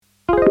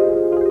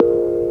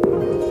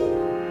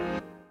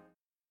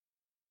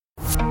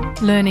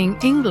Learning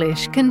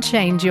English can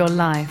change your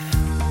life.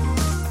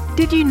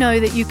 Did you know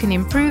that you can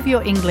improve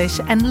your English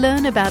and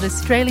learn about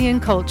Australian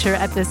culture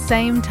at the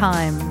same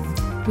time?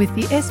 With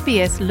the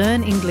SBS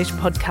Learn English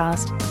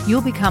podcast,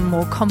 you'll become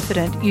more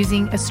confident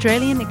using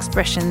Australian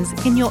expressions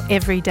in your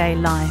everyday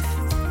life.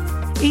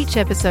 Each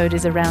episode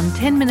is around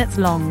 10 minutes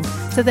long,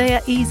 so they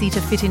are easy to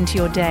fit into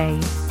your day.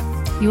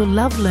 You'll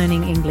love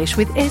learning English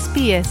with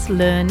SBS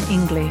Learn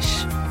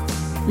English.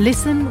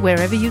 Listen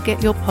wherever you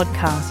get your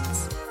podcasts.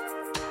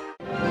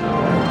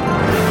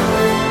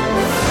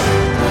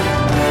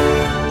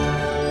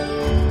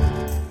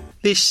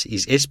 This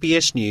is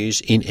SBS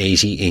News in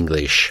Easy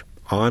English.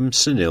 I'm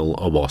Sunil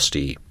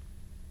Awasthi.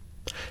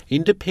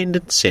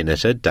 Independent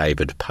Senator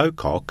David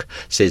Pocock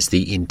says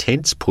the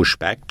intense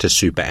pushback to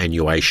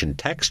superannuation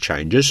tax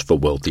changes for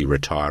wealthy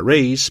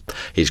retirees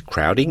is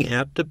crowding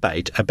out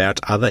debate about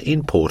other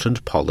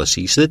important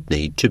policies that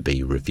need to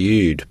be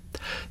reviewed.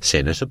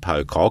 Senator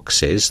Pocock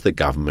says the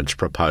government's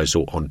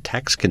proposal on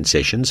tax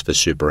concessions for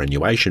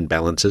superannuation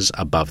balances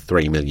above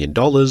 $3 million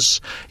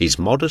is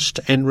modest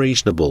and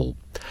reasonable.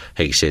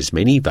 He says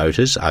many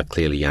voters are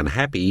clearly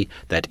unhappy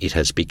that it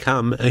has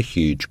become a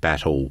huge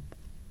battle.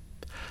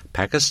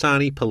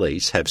 Pakistani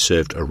police have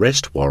served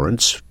arrest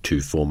warrants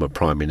to former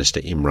Prime Minister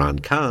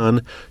Imran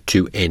Khan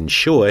to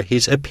ensure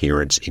his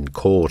appearance in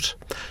court,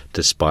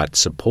 despite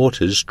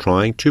supporters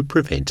trying to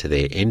prevent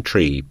their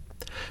entry.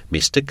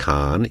 Mr.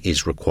 Khan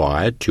is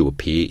required to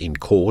appear in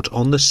court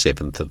on the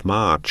 7th of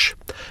March,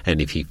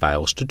 and if he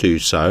fails to do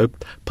so,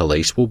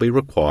 police will be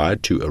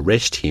required to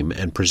arrest him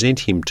and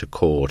present him to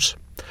court.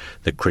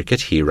 The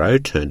cricket hero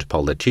turned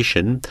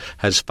politician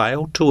has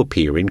failed to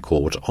appear in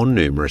court on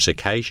numerous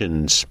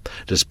occasions,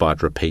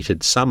 despite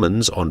repeated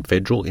summons on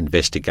Federal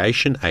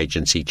Investigation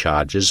Agency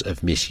charges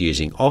of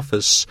misusing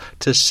office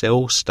to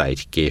sell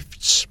state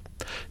gifts.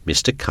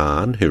 Mr.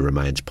 Khan, who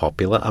remains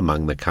popular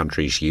among the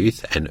country's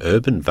youth and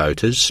urban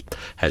voters,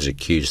 has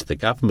accused the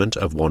government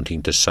of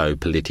wanting to sow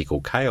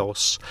political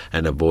chaos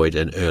and avoid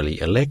an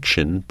early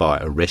election by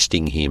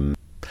arresting him.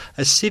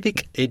 A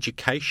civic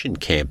education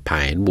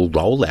campaign will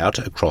roll out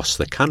across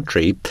the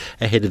country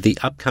ahead of the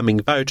upcoming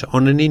vote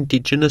on an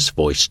Indigenous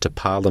voice to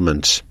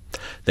Parliament.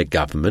 The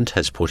government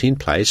has put in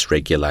place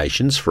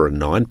regulations for a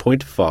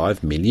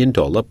 $9.5 million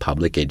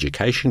public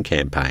education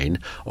campaign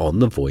on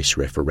the Voice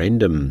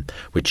referendum,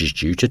 which is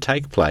due to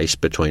take place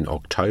between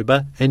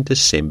October and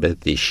December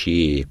this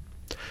year.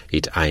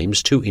 It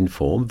aims to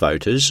inform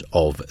voters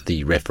of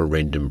the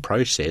referendum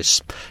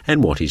process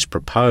and what is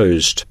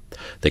proposed.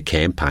 The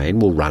campaign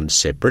will run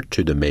separate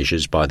to the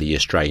measures by the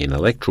Australian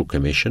Electoral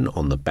Commission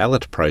on the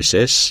ballot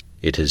process.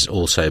 It has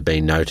also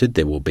been noted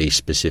there will be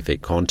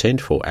specific content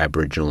for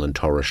Aboriginal and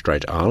Torres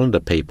Strait Islander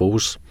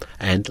peoples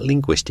and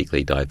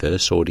linguistically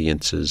diverse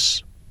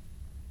audiences.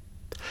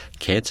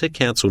 Cancer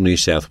Council New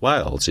South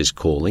Wales is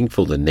calling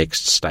for the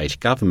next state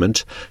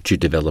government to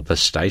develop a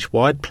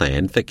statewide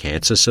plan for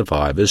cancer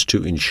survivors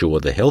to ensure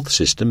the health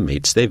system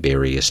meets their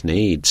various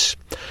needs.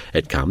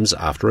 It comes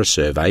after a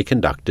survey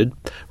conducted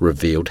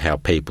revealed how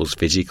people's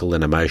physical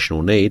and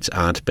emotional needs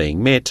aren't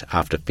being met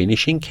after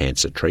finishing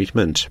cancer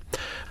treatment.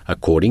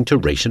 According to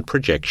recent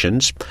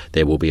projections,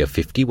 there will be a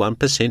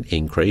 51%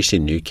 increase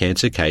in new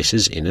cancer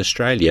cases in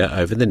Australia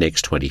over the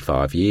next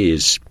 25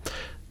 years.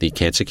 The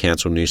Cancer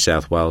Council New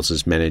South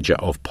Wales's Manager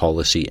of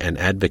Policy and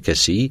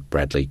Advocacy,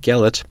 Bradley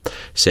Gellert,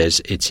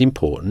 says it's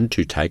important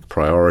to take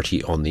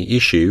priority on the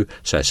issue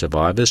so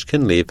survivors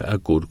can live a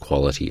good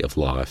quality of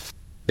life.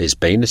 There's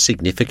been a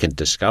significant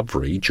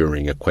discovery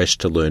during a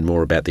quest to learn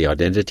more about the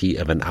identity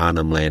of an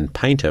Arnhem Land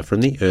painter from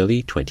the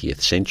early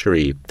 20th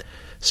century.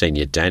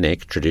 Senior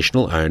Danek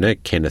traditional owner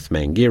Kenneth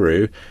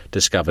Mangiru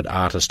discovered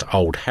artist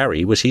Old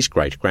Harry was his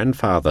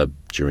great-grandfather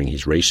during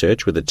his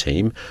research with a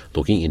team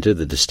looking into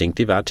the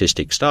distinctive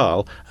artistic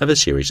style of a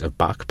series of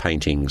bark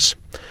paintings.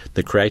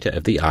 The creator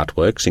of the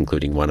artworks,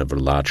 including one of a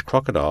large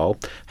crocodile,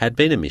 had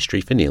been a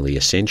mystery for nearly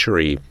a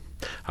century.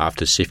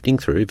 After sifting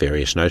through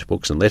various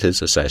notebooks and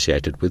letters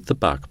associated with the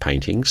bark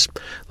paintings,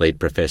 lead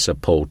professor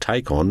Paul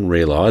Tacon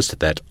realised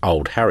that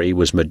Old Harry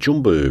was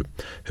Majumbu,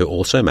 who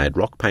also made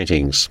rock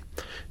paintings.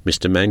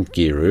 Mr.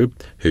 Mangiru,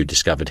 who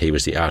discovered he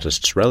was the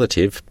artist's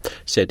relative,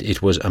 said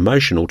it was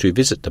emotional to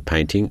visit the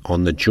painting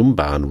on the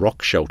Jumban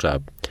rock shelter.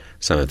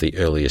 Some of the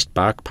earliest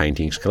bark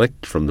paintings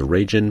collected from the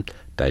region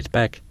date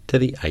back to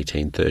the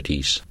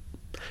 1830s.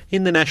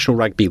 In the National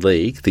Rugby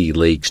League, the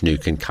league's new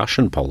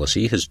concussion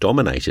policy has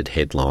dominated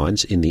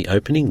headlines in the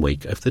opening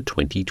week of the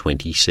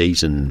 2020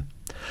 season.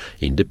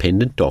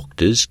 Independent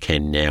doctors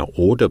can now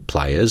order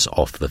players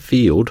off the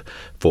field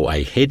for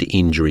a head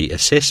injury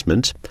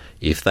assessment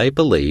if they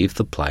believe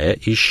the player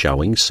is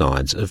showing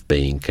signs of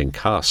being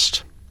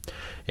concussed.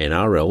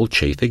 NRL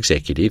Chief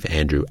Executive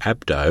Andrew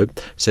Abdo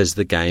says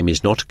the game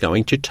is not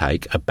going to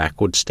take a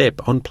backward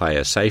step on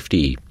player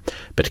safety.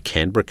 But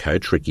Canberra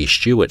coach Ricky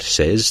Stewart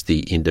says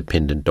the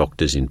independent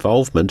doctor's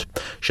involvement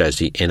shows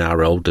the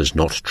NRL does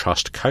not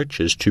trust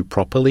coaches to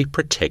properly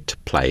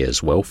protect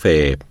players'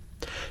 welfare.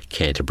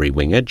 Canterbury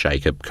winger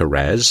Jacob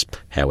Kiraz,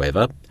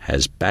 however,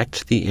 has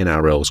backed the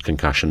NRL's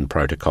concussion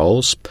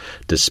protocols,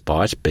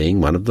 despite being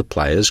one of the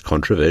players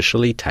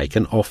controversially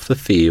taken off the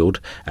field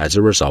as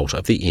a result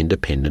of the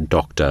independent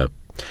doctor.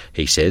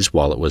 He says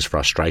while it was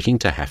frustrating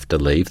to have to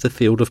leave the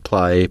field of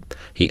play,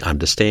 he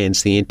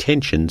understands the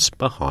intentions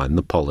behind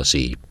the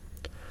policy.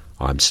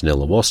 I'm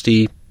Sunil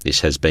Awasthi.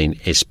 This has been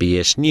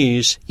SBS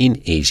News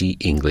in Easy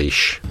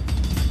English.